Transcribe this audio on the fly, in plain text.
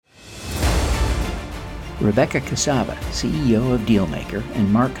Rebecca Kacaba, CEO of DealMaker,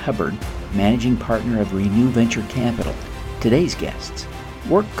 and Mark Hubbard, Managing Partner of Renew Venture Capital, today's guests,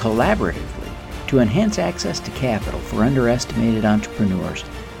 work collaboratively to enhance access to capital for underestimated entrepreneurs,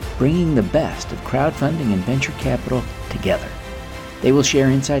 bringing the best of crowdfunding and venture capital together. They will share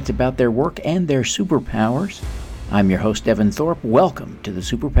insights about their work and their superpowers. I'm your host, Devin Thorpe. Welcome to the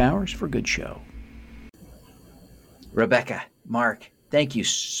Superpowers for Good show. Rebecca, Mark, thank you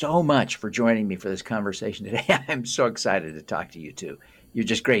so much for joining me for this conversation today. I'm so excited to talk to you two. You're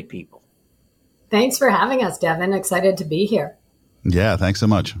just great people. Thanks for having us, Devin. Excited to be here. Yeah, thanks so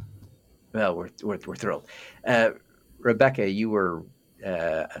much. Well, we're thrilled. Rebecca, you were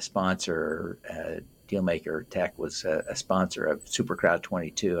a sponsor. DealMaker Tech was a sponsor of SuperCrowd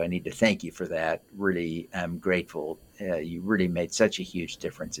 22. I need to thank you for that. Really, I'm grateful. You really made such a huge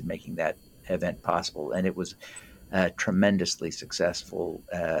difference in making that event possible, and it was tremendously successful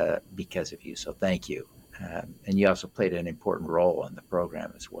because of you. So thank you. And you also played an important role in the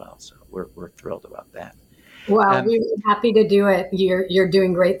program as well. So we're thrilled about that. Well, we're happy to do it. You're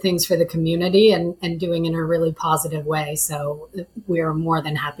doing great things for the community and doing it in a really positive way. So we are more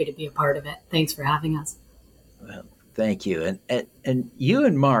than happy to be a part of it. Thanks for having us. Well, thank you. And you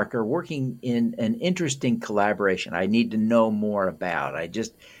and Mark are working in an interesting collaboration I need to know more about.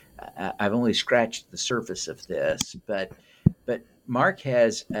 I've only scratched the surface of this, but Mark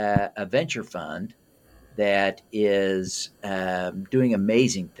has a venture fund that is doing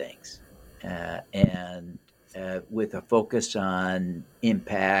amazing things and with a focus on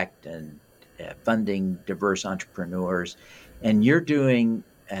impact and funding diverse entrepreneurs. And you're doing,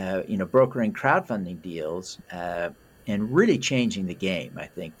 brokering crowdfunding deals and really changing the game, I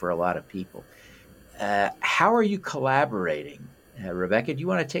think, for a lot of people. How are you collaborating? Rebecca, do you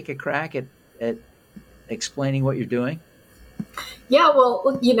want to take a crack at explaining what you're doing? Yeah,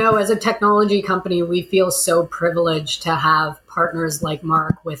 well, as a technology company, we feel so privileged to have partners like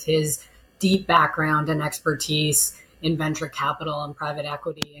Mark with his deep background and expertise in venture capital and private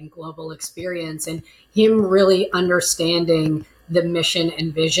equity and global experience, and him really understanding the mission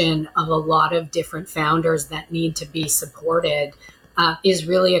and vision of a lot of different founders that need to be supported is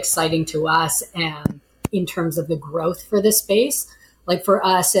really exciting to us. And in terms of the growth for the space, like for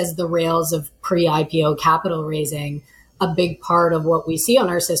us as the rails of pre-IPO capital raising, a big part of what we see on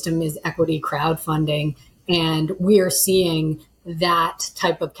our system is equity crowdfunding. And we are seeing that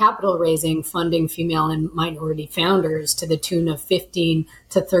type of capital raising funding female and minority founders to the tune of 15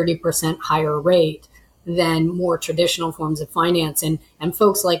 to 30% higher rate than more traditional forms of finance. And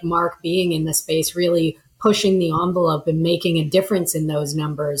folks like Mark being in the space really pushing the envelope and making a difference in those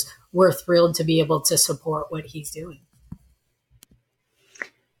numbers. We're thrilled to be able to support what he's doing.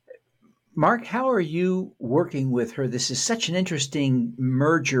 Mark, how are you working with her? This is such an interesting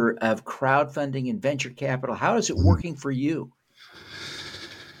merger of crowdfunding and venture capital. How is it working for you?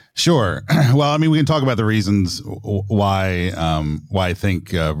 Sure. Well, I mean, we can talk about the reasons why I think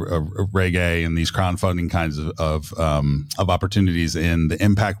reggae and these crowdfunding kinds of opportunities in the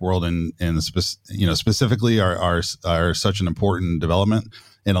impact world and specifically are such an important development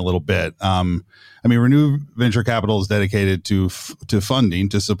in a little bit. I mean, Renew Venture Capital is dedicated to funding,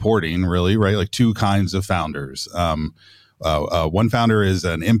 to supporting, really, right? Like two kinds of founders. One founder is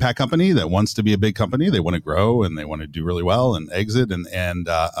an impact company that wants to be a big company. They want to grow and they want to do really well and exit,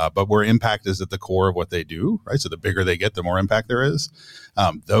 but where impact is at the core of what they do, right? So the bigger they get, the more impact there is.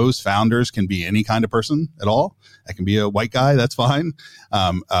 Those founders can be any kind of person at all. That can be a white guy. That's fine.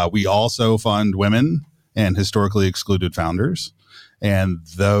 We also fund women and historically excluded founders. And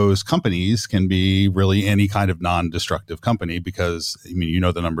those companies can be really any kind of non-destructive company because, I mean,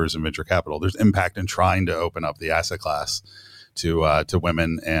 the numbers in venture capital. There's impact in trying to open up the asset class to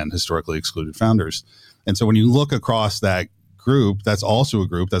women and historically excluded founders. And so when you look across that group, that's also a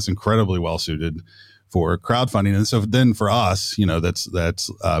group that's incredibly well suited for crowdfunding. And so then for us, that's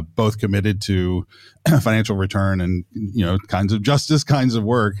both committed to financial return and, kinds of justice kinds of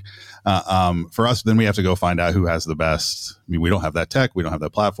work. For us, then we have to go find out who has the best. I mean, we don't have that tech. We don't have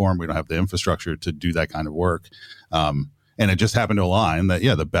that platform. We don't have the infrastructure to do that kind of work. And it just happened to align that,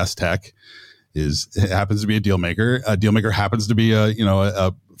 the best tech happens to be a DealMaker. DealMaker happens to be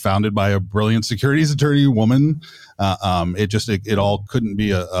a founded by a brilliant securities attorney woman. It all couldn't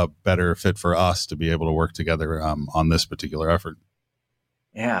be a better fit for us to be able to work together on this particular effort.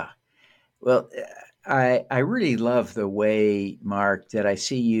 Yeah. Well, I really love the way, Mark, that I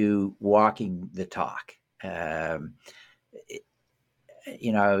see you walking the talk. I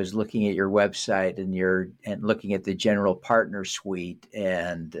was looking at your website and looking at the general partner suite,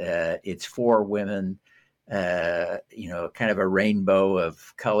 and it's 4 women, kind of a rainbow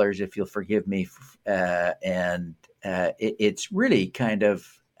of colors, if you'll forgive me. It's really kind of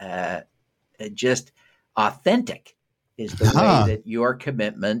just authentic is the way that your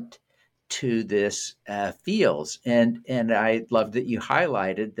commitment to this feels. And I love that you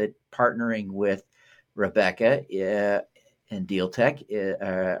highlighted that partnering with Rebecca and DealMaker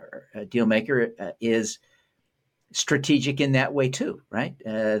is strategic in that way too, right?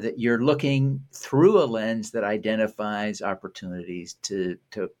 That you're looking through a lens that identifies opportunities to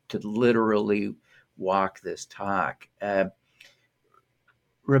literally walk this talk.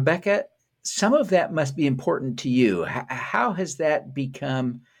 Rebecca, some of that must be important to you. How has that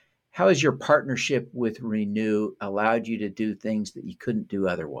become? How has your partnership with Renew allowed you to do things that you couldn't do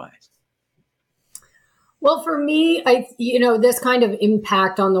otherwise? Well, for me, this kind of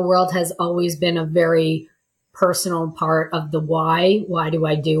impact on the world has always been a very personal part of the why. Why do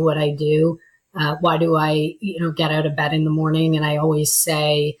I do what I do? Why do I, get out of bed in the morning? And I always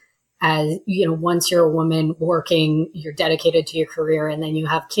say, once you're a woman working, you're dedicated to your career, and then you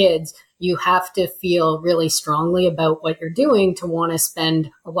have kids, you have to feel really strongly about what you're doing to want to spend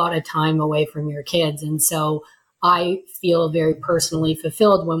a lot of time away from your kids. And so I feel very personally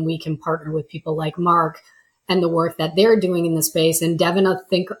fulfilled when we can partner with people like Mark and the work that they're doing in the space. And Devin, I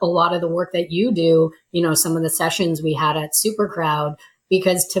think a lot of the work that you do, some of the sessions we had at Supercrowd,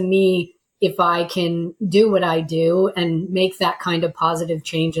 because to me, if I can do what I do and make that kind of positive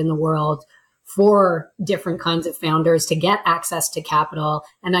change in the world for different kinds of founders to get access to capital,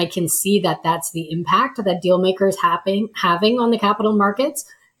 and I can see that that's the impact that DealMaker is having on the capital markets,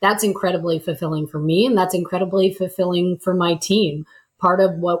 that's incredibly fulfilling for me, and that's incredibly fulfilling for my team. Part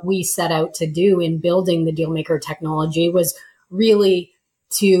of what we set out to do in building the DealMaker technology was really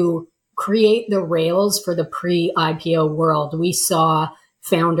to create the rails for the pre-IPO world. We saw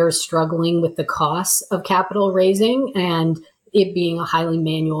founders struggling with the costs of capital raising and it being a highly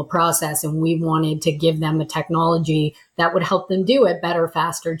manual process. And we wanted to give them a technology that would help them do it better,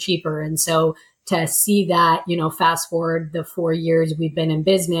 faster, cheaper. And so to see that, fast forward the 4 years we've been in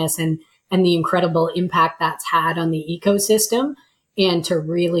business and the incredible impact that's had on the ecosystem, and to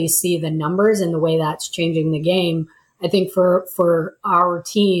really see the numbers and the way that's changing the game, I think for our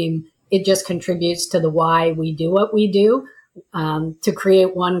team, it just contributes to the why we do what we do, to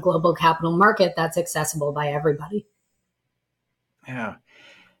create one global capital market that's accessible by everybody. Yeah.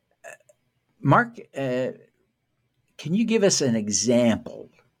 Mark, can you give us an example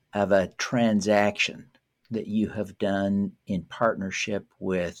of a transaction that you have done in partnership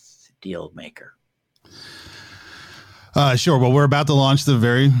with DealMaker? Sure. Well, we're about to launch the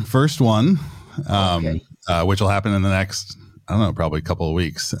very first one, which will happen in the next, probably a couple of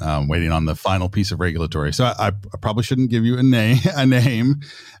weeks, waiting on the final piece of regulatory. So I probably shouldn't give you a name,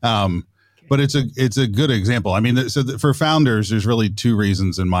 but it's a good example. I mean, for founders, there's really two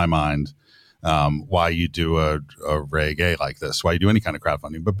reasons in my mind why you do a Reg A like this, why you do any kind of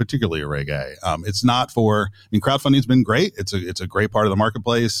crowdfunding, but particularly a Reg A. It's not crowdfunding's been great. It's a great part of the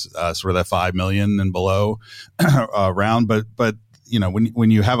marketplace, sort of that 5 million and below round. But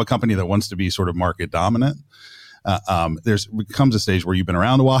when you have a company that wants to be sort of market dominant, comes a stage where you've been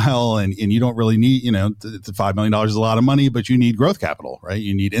around a while and you don't really need, the $5 million is a lot of money, but you need growth capital, right?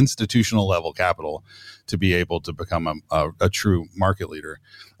 You need institutional level capital to be able to become a true market leader.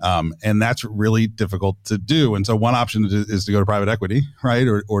 And that's really difficult to do. And so one option is to go to private equity, right?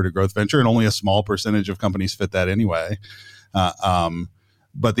 Or to growth venture. And only a small percentage of companies fit that anyway.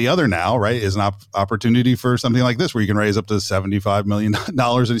 But the other now, right, is an opportunity for something like this, where you can raise up to $75 million.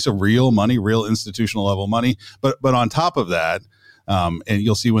 And it's a real money, real institutional level money. But on top of that, and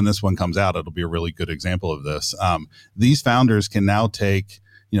you'll see when this one comes out, it'll be a really good example of this. These founders can now take,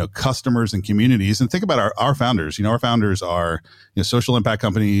 customers and communities, and think about our founders. Our founders are social impact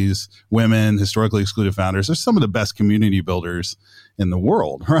companies, women, historically excluded founders. They're some of the best community builders in the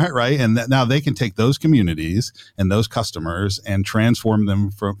world, right? And now they can take those communities and those customers and transform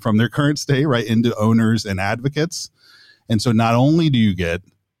them from their current state, right, into owners and advocates. And so not only do you get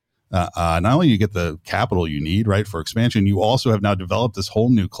the capital you need, right, for expansion, you also have now developed this whole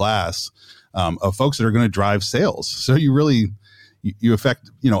new class of folks that are going to drive sales. So you really you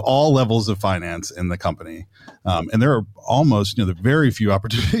affect all levels of finance in the company, and there are almost there are very few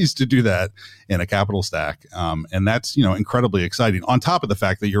opportunities to do that in a capital stack, and that's incredibly exciting. On top of the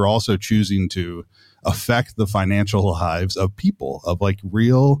fact that you're also choosing to affect the financial lives of people, of like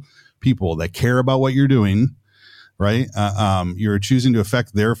real people that care about what you're doing, right? You're choosing to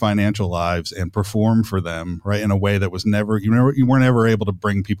affect their financial lives and perform for them, right, in a way that was never you weren't ever able to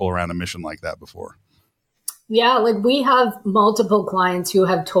bring people around a mission like that before. Yeah, like we have multiple clients who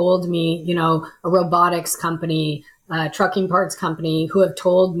have told me, a robotics company, trucking parts company, who have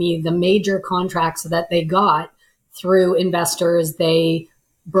told me the major contracts that they got through investors they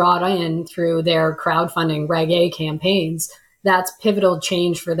brought in through their crowdfunding Reg A campaigns. That's pivotal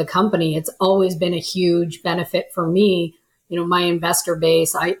change for the company. It's always been a huge benefit for me. My investor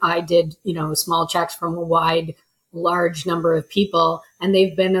base, I did, small checks from a large number of people, and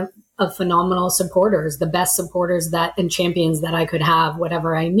they've been a phenomenal supporters, the best supporters and champions that I could have.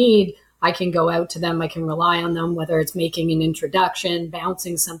 Whatever I need, I can go out to them. I can rely on them, whether it's making an introduction,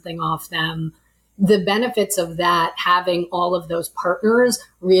 bouncing something off them. The benefits of that, having all of those partners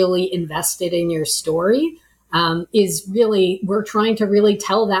really invested in your story, is really, we're trying to really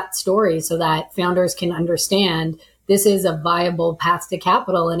tell that story so that founders can understand this is a viable path to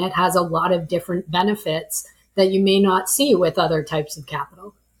capital, and it has a lot of different benefits that you may not see with other types of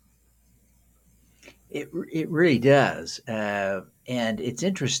capital. It really does. And it's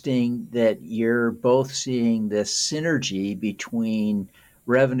interesting that you're both seeing this synergy between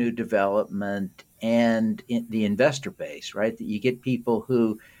revenue development and the investor base, right? That you get people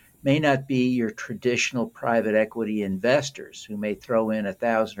who may not be your traditional private equity investors who may throw in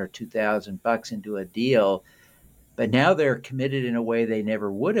 $1,000 or $2,000 into a deal, but now they're committed in a way they never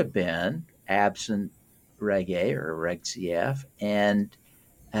would have been absent Reg A or Reg CF, and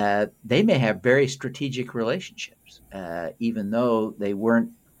they may have very strategic relationships, even though they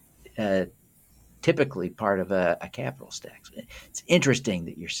weren't typically part of a capital stack. It's interesting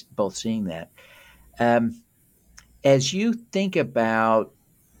that you're both seeing that. As you think about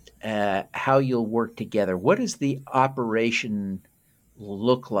how you'll work together, what does the operation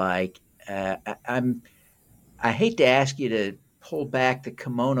look like? I hate to ask you to pull back the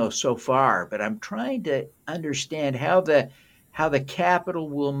kimono so far, but I'm trying to understand how the capital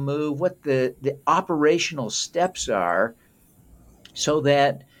will move, what the operational steps are, so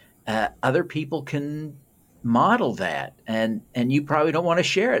that other people can model that. And you probably don't want to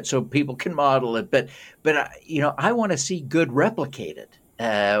share it so people can model it, but I want to see good replicated.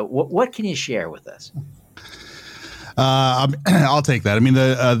 What can you share with us? I'll take that. I mean,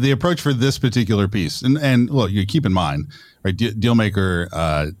 the approach for this particular piece, and look, you keep in mind, right?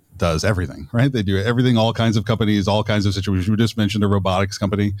 DealMaker does everything, right? They do everything, all kinds of companies, all kinds of situations. We just mentioned a robotics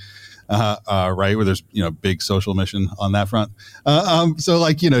company, right? Where there's, big social mission on that front. So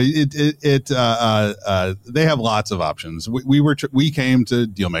like, they have lots of options. We came to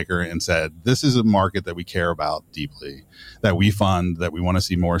DealMaker and said, this is a market that we care about deeply, that we fund, that we want to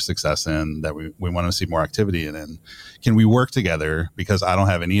see more success in, that we want to see more activity in. Can we work together? Because I don't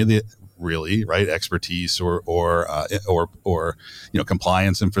have any of the really right expertise or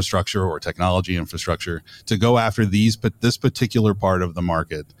compliance infrastructure or technology infrastructure to go after this particular part of the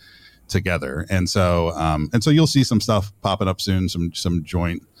market together. And so you'll see some stuff popping up soon, some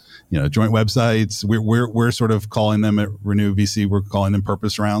joint websites. We're sort of calling them at Renew VC, we're calling them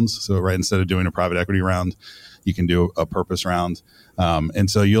purpose rounds. So right, instead of doing a private equity round, you can do a purpose round. And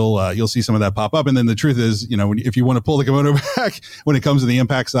so you'll see some of that pop up. And then the truth is, if you want to pull the kimono back when it comes to the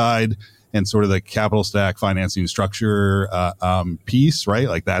impact side and sort of the capital stack financing structure piece, right?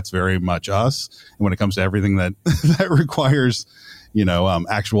 Like that's very much us. And when it comes to everything that requires,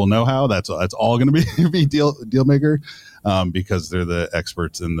 actual know-how, that's all going to be DealMaker because they're the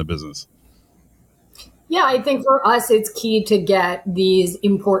experts in the business. Yeah, I think for us, it's key to get these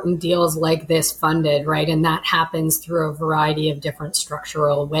important deals like this funded, right? And that happens through a variety of different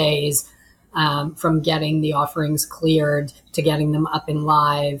structural ways, from getting the offerings cleared to getting them up and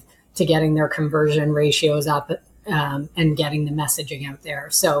live to getting their conversion ratios up and getting the messaging out there.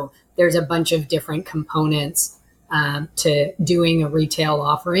 So there's a bunch of different components to doing a retail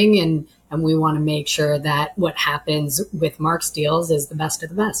offering. And we want to make sure that what happens with Mark's deals is the best of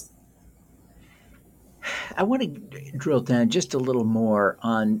the best. I want to drill down just a little more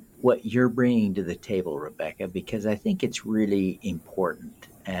on what you're bringing to the table, Rebecca, because I think it's really important.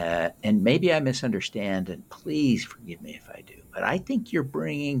 And maybe I misunderstand, and please forgive me if I do, but I think you're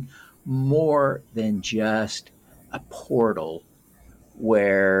bringing more than just a portal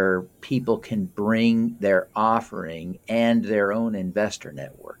where people can bring their offering and their own investor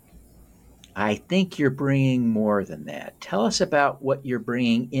network. I think you're bringing more than that. Tell us about what you're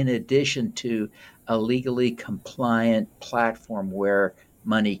bringing in addition to a legally compliant platform where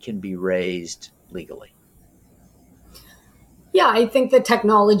money can be raised legally. Yeah, I think the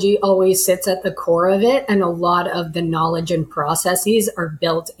technology always sits at the core of it, and a lot of the knowledge and processes are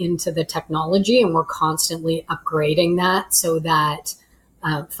built into the technology, and we're constantly upgrading that so that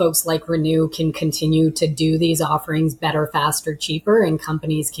folks like Renew can continue to do these offerings better, faster, cheaper, and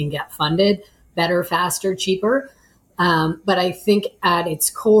companies can get funded. better, faster, cheaper. But I think at its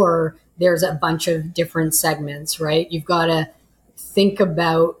core, there's a bunch of different segments, right? You've got to think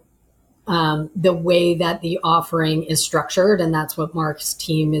about the way that the offering is structured, and that's what Mark's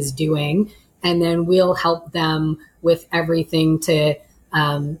team is doing. And then we'll help them with everything to,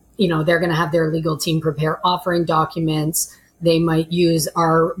 they're going to have their legal team prepare offering documents. They might use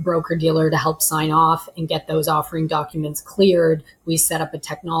our broker dealer to help sign off and get those offering documents cleared. We set up a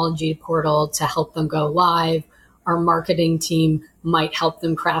technology portal to help them go live. Our marketing team might help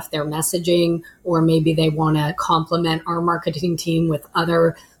them craft their messaging, or maybe they want to complement our marketing team with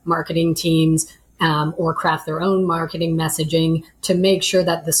other marketing teams, or craft their own marketing messaging to make sure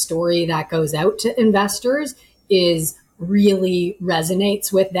that the story that goes out to investors is really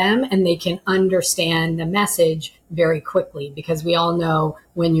resonates with them and they can understand the message very quickly. Because we all know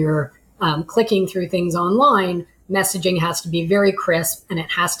when you're clicking through things online, messaging has to be very crisp and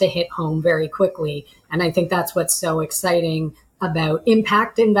it has to hit home very quickly. And I think that's what's so exciting about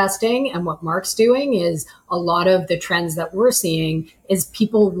impact investing. And what Mark's doing is a lot of the trends that we're seeing is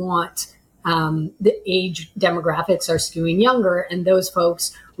people want the age demographics are skewing younger, and those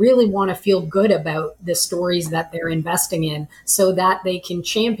folks really want to feel good about the stories that they're investing in so that they can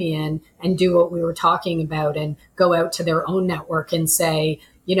champion and do what we were talking about and go out to their own network and say,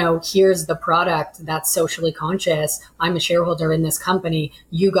 here's the product that's socially conscious. I'm a shareholder in this company.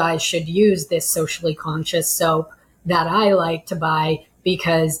 You guys should use this socially conscious soap that I like to buy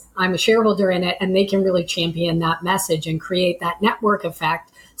because I'm a shareholder in it, and they can really champion that message and create that network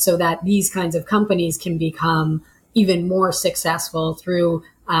effect so that these kinds of companies can become even more successful through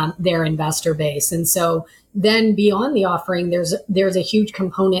their investor base. And so then beyond the offering, there's a huge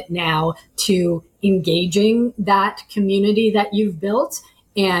component now to engaging that community that you've built.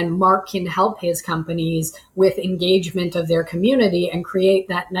 And Mark can help his companies with engagement of their community and create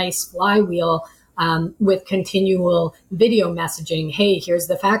that nice flywheel with continual video messaging. Hey, here's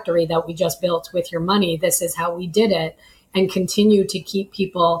the factory that we just built with your money. This is how we did it. And continue to keep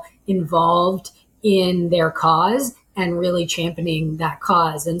people involved in their cause and really championing that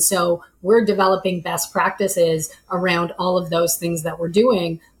cause. And so we're developing best practices around all of those things that we're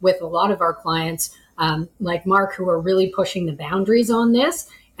doing with a lot of our clients, like Mark, who are really pushing the boundaries on this.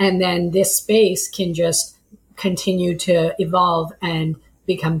 And then this space can just continue to evolve and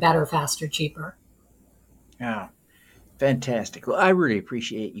become better, faster, cheaper. Yeah, fantastic. Well, I really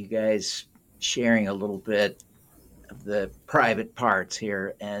appreciate you guys sharing a little bit of the private parts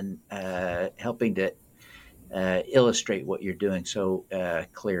here and helping to illustrate what you're doing so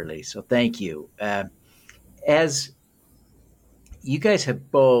clearly. So thank you. As you guys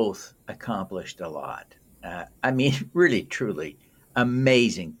have both accomplished a lot. Really, truly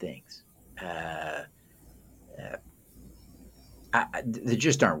amazing things. There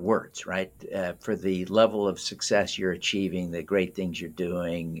just aren't words, right? For the level of success you're achieving, the great things you're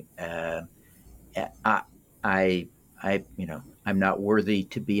doing. I'm not worthy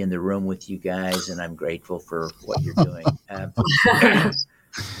to be in the room with you guys, and I'm grateful for what you're doing.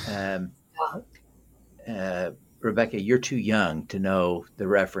 Rebecca, you're too young to know the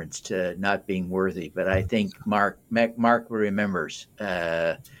reference to not being worthy, but I think Mark remembers.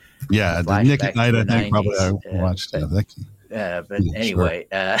 The Nick at Night, I think probably I watched it. But anyway,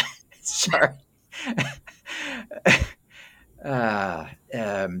 sure.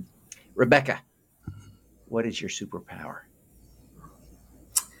 Sorry. Rebecca, what is your superpower?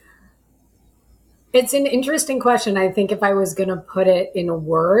 It's an interesting question. I think if I was going to put it in a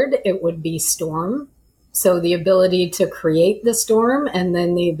word, it would be storm. So the ability to create the storm and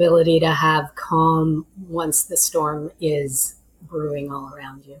then the ability to have calm once the storm is brewing all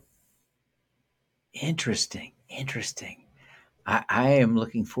around you. Interesting. I am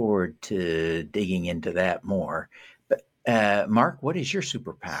looking forward to digging into that more. But Mark, what is your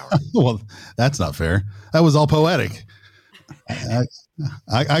superpower? Well, that's not fair. That was all poetic. I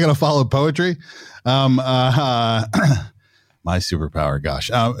got to follow poetry. My superpower, gosh.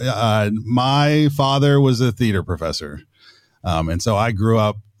 My father was a theater professor. And so I grew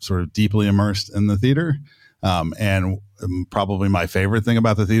up sort of deeply immersed in the theater. And probably my favorite thing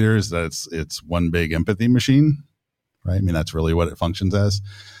about the theater is that it's one big empathy machine, right? That's really what it functions as.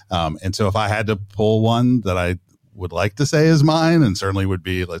 And so if I had to pull one that I would like to say is mine, and certainly would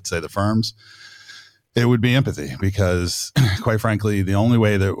be, let's say, the firm's, it would be empathy, because quite frankly, the only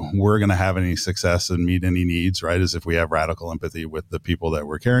way that we're going to have any success and meet any needs, right, is if we have radical empathy with the people that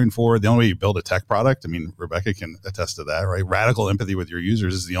we're caring for. The only way you build a tech product, Rebecca can attest to that, right? Radical empathy with your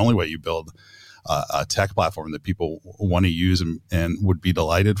users is the only way you build a tech platform that people want to use and would be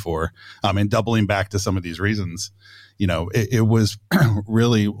delighted for. And doubling back to some of these reasons, it was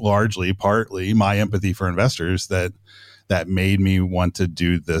really partly my empathy for investors that made me want to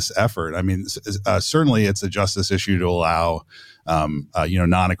do this effort. I mean, certainly it's a justice issue to allow,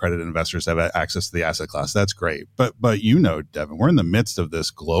 non-accredited investors to have access to the asset class. That's great. But Devin, we're in the midst of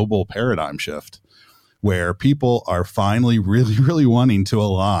this global paradigm shift where people are finally really, really wanting to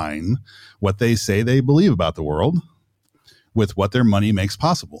align what they say they believe about the world with what their money makes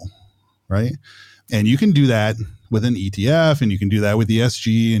possible, right? And you can do that with an ETF, and you can do that with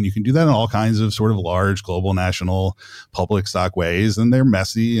ESG, and you can do that in all kinds of sort of large global national public stock ways, and they're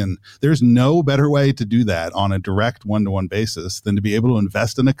messy. And there's no better way to do that on a direct one-to-one basis than to be able to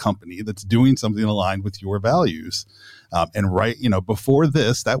invest in a company that's doing something aligned with your values. Before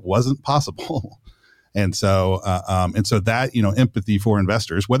this, that wasn't possible. And so that, empathy for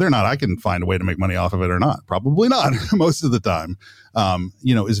investors, whether or not I can find a way to make money off of it or not, probably not most of the time,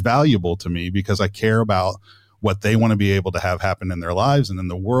 is valuable to me because I care about what they want to be able to have happen in their lives and in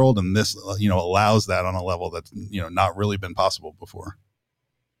the world. And this, allows that on a level that's, not really been possible before.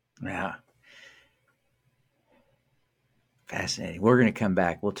 Yeah. Fascinating. We're going to come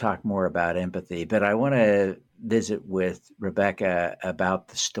back. We'll talk more about empathy, but I want to visit with Rebecca about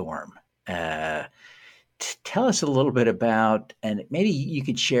the storm. Tell us a little bit about, and maybe you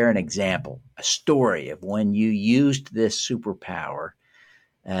could share an example, a story of when you used this superpower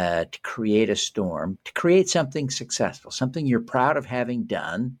to create a storm, to create something successful, something you're proud of having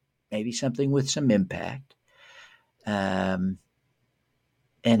done, maybe something with some impact, and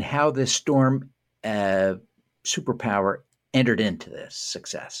how this storm superpower entered into this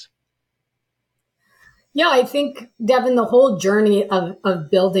success. Yeah, I think, Devin, the whole journey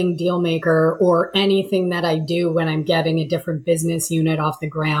of building DealMaker or anything that I do when I'm getting a different business unit off the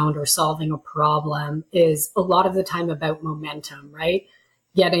ground or solving a problem is a lot of the time about momentum, right?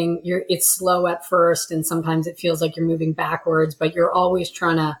 It's slow at first, and sometimes it feels like you're moving backwards, but you're always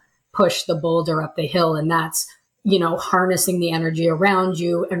trying to push the boulder up the hill. And that's, harnessing the energy around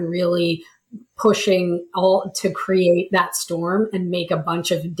you and really pushing all to create that storm and make a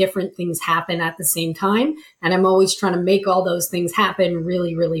bunch of different things happen at the same time. And I'm always trying to make all those things happen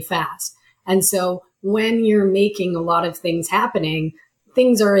really, really fast. And so when you're making a lot of things happening,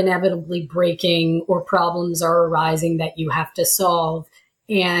 things are inevitably breaking or problems are arising that you have to solve.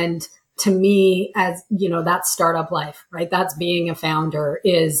 And to me, as that's startup life, right? That's being a founder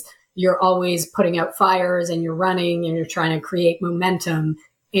is you're always putting out fires and you're running and you're trying to create momentum,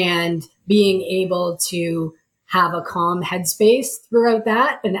 and being able to have a calm headspace throughout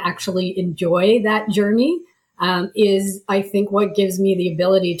that and actually enjoy that journey is, I think, what gives me the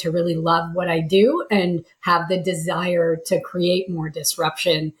ability to really love what I do and have the desire to create more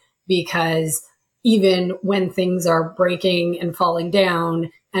disruption. Because even when things are breaking and falling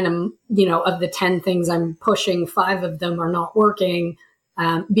down, and I'm, of the 10 things I'm pushing, 5 of them are not working,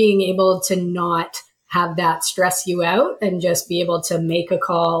 being able to not have that stress you out and just be able to make a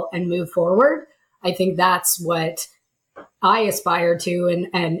call and move forward. I think that's what I aspire to,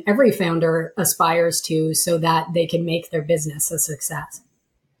 and every founder aspires to, so that they can make their business a success.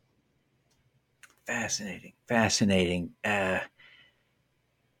 Fascinating.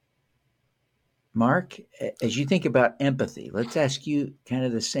 Mark, as you think about empathy, let's ask you kind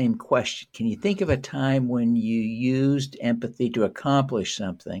of the same question. Can you think of a time when you used empathy to accomplish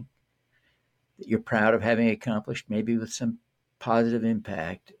something that you're proud of having accomplished, maybe with some positive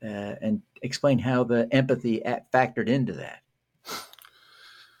impact, and explain how the empathy factored into that?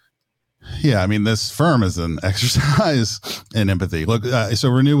 Yeah, I mean, this firm is an exercise in empathy. Look, so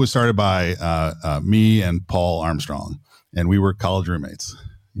Renew was started by me and Paul Armstrong, and we were college roommates,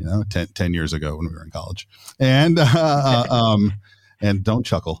 10 years ago when we were in college. And and don't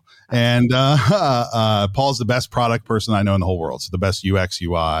chuckle. And Paul's the best product person I know in the whole world. So the best UX,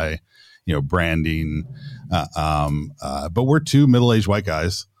 UI, branding. But we're 2 middle-aged white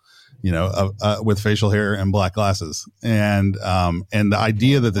guys, with facial hair and black glasses. And the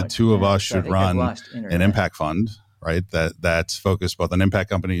idea that the 2 of us should run an impact fund, right? That's focused both on impact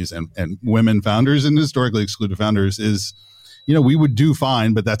companies and women founders and historically excluded founders is, we would do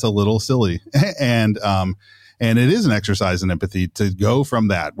fine, but that's a little silly. And it is an exercise in empathy to go from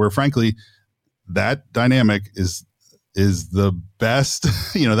that, where frankly, that dynamic is the best,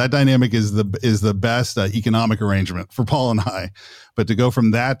 that dynamic is the best economic arrangement for Paul and I. But to go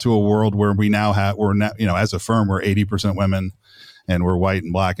from that to a world where we're now, as a firm, we're 80% women and we're white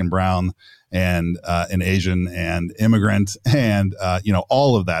and black and brown and Asian and immigrant. And,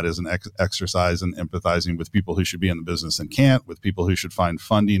 all of that is an exercise in empathizing with people who should be in the business and can't, with people who should find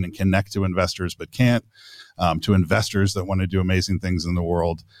funding and connect to investors but can't, to investors that want to do amazing things in the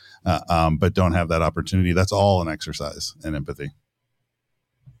world, but don't have that opportunity. That's all an exercise in empathy.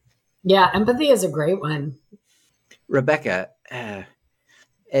 Yeah, empathy is a great one. Rebecca,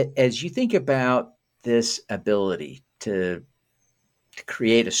 as you think about this ability to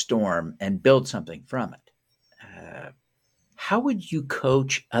create a storm and build something from it, how would you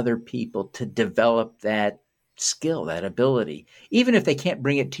coach other people to develop that skill, that ability, even if they can't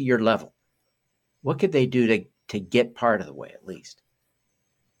bring it to your level? What could they do to get part of the way, at least?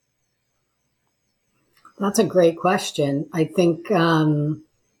 That's a great question. I think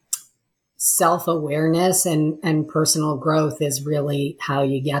self-awareness and personal growth is really how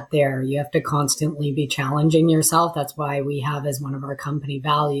you get there. You have to constantly be challenging yourself. That's why we have as one of our company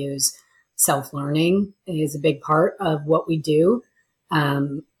values, self-learning is a big part of what we do.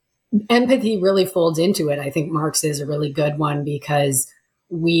 Empathy really folds into it. I think Mark's is a really good one because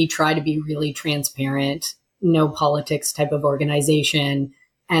we try to be really transparent, no politics type of organization,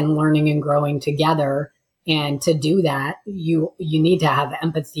 and learning and growing together. And to do that, you need to have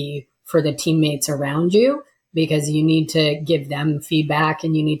empathy for the teammates around you, because you need to give them feedback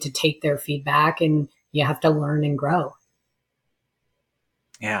and you need to take their feedback and you have to learn and grow.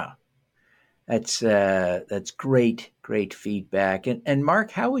 Yeah, that's great feedback. And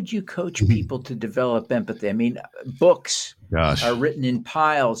Mark, how would you coach people to develop empathy? I mean, books are written in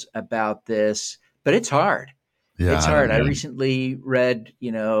piles about this, but it's hard. Yeah, it's hard. I recently read,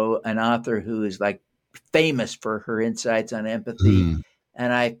 an author who is like famous for her insights on empathy.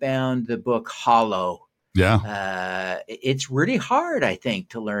 And I found the book Hollow. Yeah. It's really hard, I think,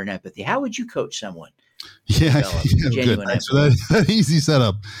 to learn empathy. How would you coach someone? Yeah, good. Thanks for that easy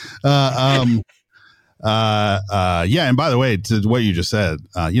setup. And by the way, to what you just said,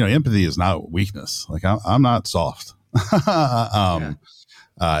 empathy is not weakness. Like I'm not soft. It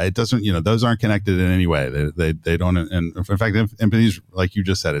doesn't, those aren't connected in any way. They don't. And in fact, empathy is, like you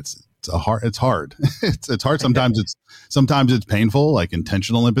just said, it's hard. It's hard. It's hard. Sometimes it's painful, like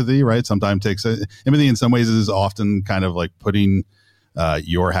intentional empathy, right? Sometimes empathy in some ways is often kind of like putting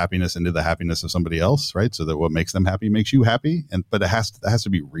your happiness into the happiness of somebody else, right? So that what makes them happy makes you happy. But it has to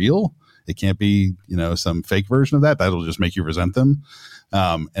be real. It can't be, some fake version of that. That'll just make you resent them.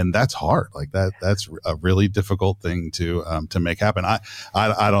 And that's hard. Like that's a really difficult thing to make happen. I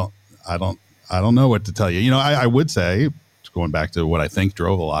don't know what to tell you. I would say, going back to what I think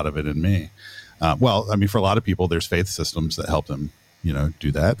drove a lot of it in me. For a lot of people, there's faith systems that help them,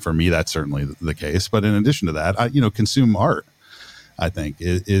 do that. For me, that's certainly the case. But in addition to that, consume art, I think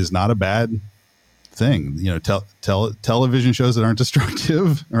is not a bad thing. Television shows that aren't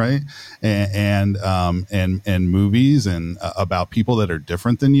destructive, right? And movies and about people that are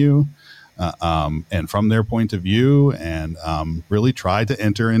different than you, and from their point of view, and really try to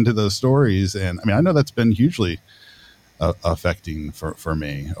enter into those stories. And I know that's been hugely affecting for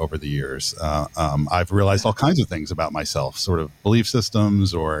me over the years. I've realized all kinds of things about myself, sort of belief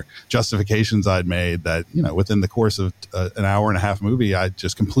systems or justifications I'd made that, within the course of an hour and a half movie, I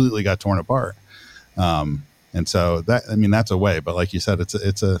just completely got torn apart. And so that's a way, but like you said,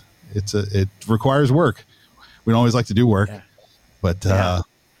 it requires work. We don't always like to do work, but I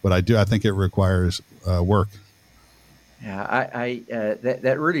think it requires work. Yeah,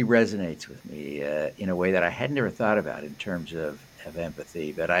 that really resonates with me in a way that I had never thought about in terms of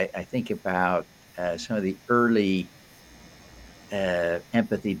empathy. But I think about some of the early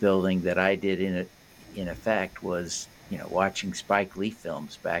empathy building that I did in effect was, watching Spike Lee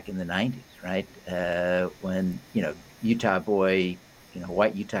films back in the 90s, right? When, Utah boy,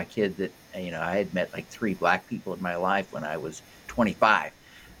 white Utah kid that, I had met like 3 black people in my life when I was 25.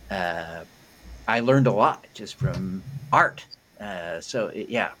 I learned a lot just from art.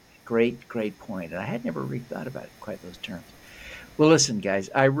 Great point. And I had never really thought about it in quite those terms. Well, listen, guys,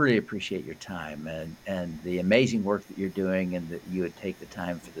 I really appreciate your time and the amazing work that you're doing, and that you would take the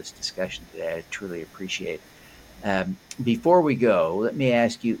time for this discussion today. I truly appreciate it. Before we go, let me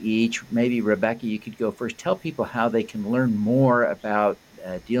ask you each, maybe Rebecca, you could go first. Tell people how they can learn more about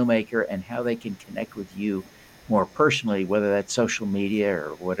DealMaker and how they can connect with you more personally, whether that's social media or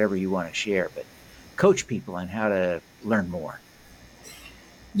whatever you want to share, but coach people on how to learn more.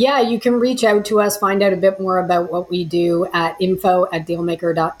 Yeah, you can reach out to us, find out a bit more about what we do at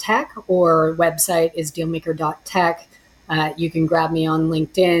info@dealmaker.tech, or website is dealmaker.tech. You can grab me on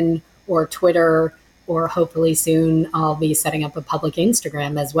LinkedIn or Twitter, or hopefully soon I'll be setting up a public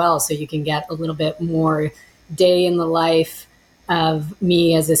Instagram as well, so you can get a little bit more day in the life of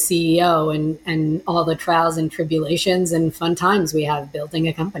me as a CEO and all the trials and tribulations and fun times we have building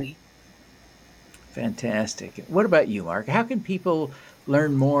a company. Fantastic. What about you, Mark? How can people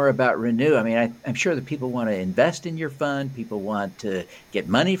learn more about Renew? I mean, I'm sure that people want to invest in your fund. People want to get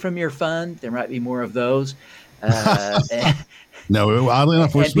money from your fund. There might be more of those. No, oddly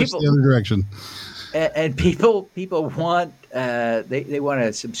enough, we're switched the other direction. And people want they want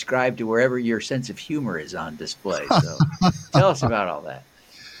to subscribe to wherever your sense of humor is on display. So tell us about all that.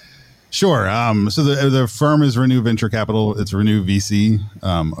 Sure. So the firm is Renew Venture Capital. It's Renew VC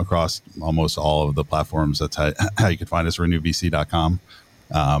across almost all of the platforms. That's how you can find us, renewvc.com.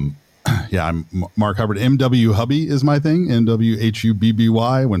 I'm Mark Hubbard. MW Hubby is my thing,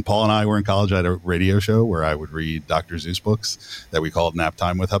 MWHUBBY. When Paul and I were in college, I had a radio show where I would read Dr. Seuss books that we called Nap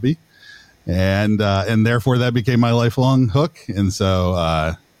Time with Hubby. And therefore that became my lifelong hook. And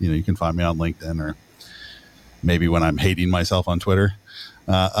so, you can find me on LinkedIn or maybe when I'm hating myself on Twitter.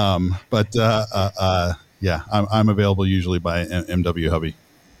 I'm available usually by MW Hubby.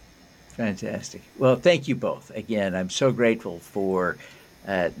 Fantastic. Well, thank you both. Again, I'm so grateful for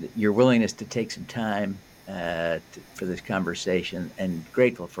your willingness to take some time for this conversation, and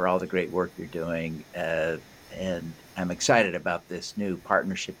grateful for all the great work you're doing. And I'm excited about this new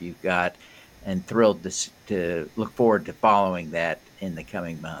partnership you've got, and thrilled to look forward to following that in the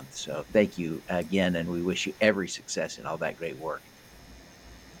coming months. So thank you again, and we wish you every success in all that great work.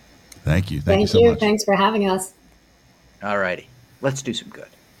 Thank you. Thank you so much. Thanks for having us. All righty. Let's do some good.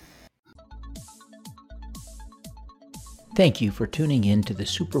 Thank you for tuning in to the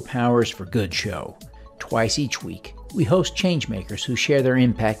Superpowers for Good show. Twice each week, we host Changemakers who share their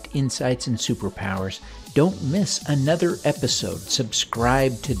impact, insights, and superpowers. Don't miss another episode.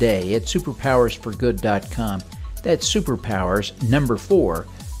 Subscribe today at superpowersforgood.com. That's superpowers 4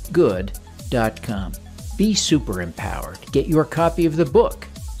 good.com. Be super empowered. Get your copy of the book,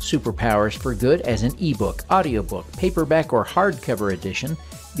 Superpowers for Good, as an ebook, audiobook, paperback, or hardcover edition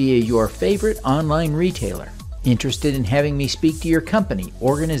via your favorite online retailer. Interested in having me speak to your company,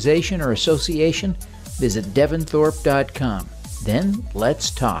 organization, or association? Visit devinthorpe.com. Then let's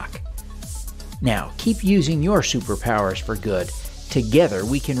talk. Now, keep using your superpowers for good. Together,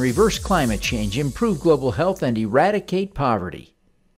 we can reverse climate change, improve global health, and eradicate poverty.